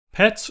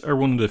Pets are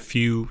one of the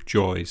few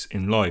joys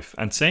in life,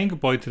 and saying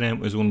goodbye to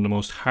them is one of the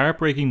most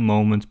heartbreaking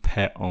moments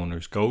pet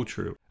owners go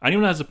through.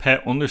 Anyone who has a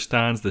pet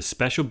understands the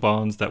special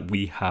bonds that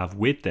we have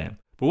with them.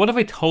 But what if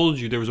I told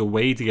you there was a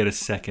way to get a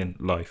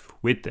second life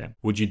with them?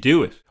 Would you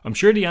do it? I'm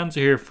sure the answer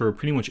here for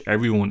pretty much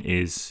everyone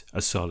is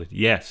a solid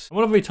yes.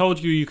 What if I told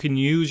you you can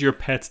use your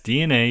pet's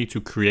DNA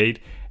to create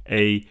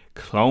a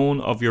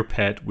clone of your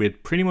pet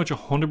with pretty much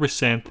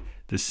 100%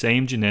 the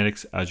same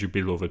genetics as your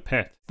beloved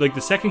pet? Like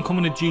the second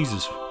coming of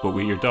Jesus, but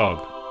with your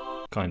dog.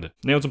 Kinda.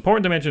 Now it's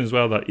important to mention as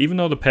well that even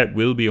though the pet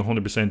will be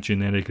 100%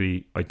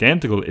 genetically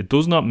identical, it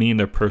does not mean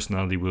their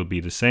personality will be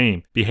the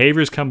same.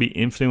 Behaviors can be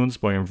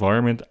influenced by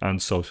environment and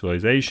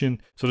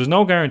socialization, so there's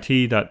no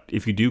guarantee that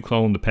if you do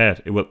clone the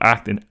pet, it will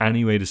act in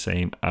any way the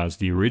same as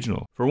the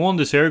original. For one,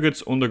 the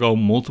surrogates undergo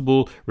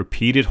multiple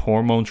repeated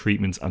hormone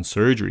treatments and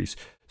surgeries.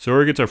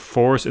 Surrogates are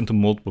forced into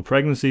multiple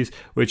pregnancies,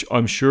 which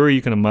I'm sure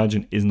you can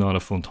imagine is not a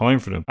fun time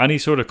for them. Any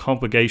sort of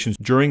complications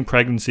during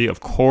pregnancy, of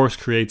course,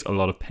 creates a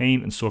lot of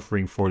pain and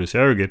suffering for the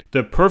surrogate.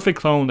 The perfect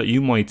clone that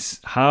you might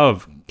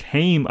have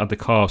came at the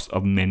cost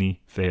of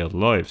many failed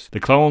lives. The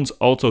clones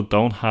also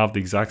don't have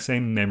the exact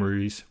same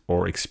memories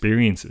or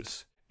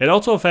experiences. It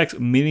also affects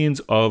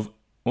millions of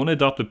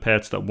unadopted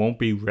pets that won't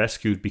be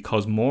rescued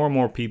because more and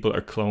more people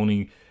are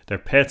cloning their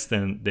pets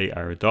than they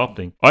are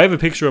adopting. I have a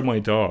picture of my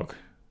dog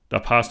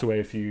that passed away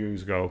a few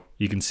years ago,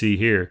 you can see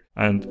here,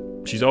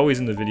 and she's always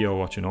in the video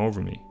watching over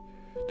me.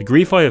 The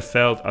grief I have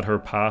felt at her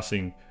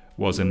passing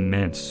was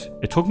immense.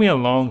 It took me a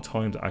long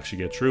time to actually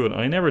get through it,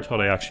 and I never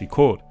thought I actually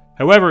could.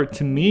 However,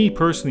 to me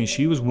personally,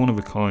 she was one of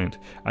a kind,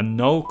 and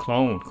no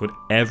clone could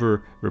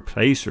ever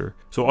replace her,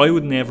 so I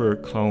would never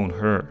clone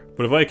her.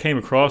 But if I came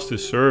across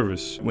this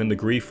service when the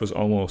grief was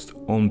almost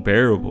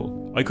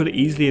unbearable, I could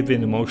easily have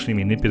been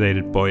emotionally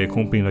manipulated by a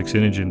company like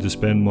Synergen to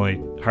spend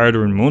my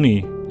hard-earned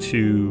money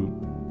to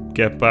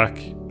get back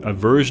a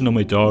version of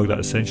my dog that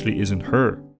essentially isn't her.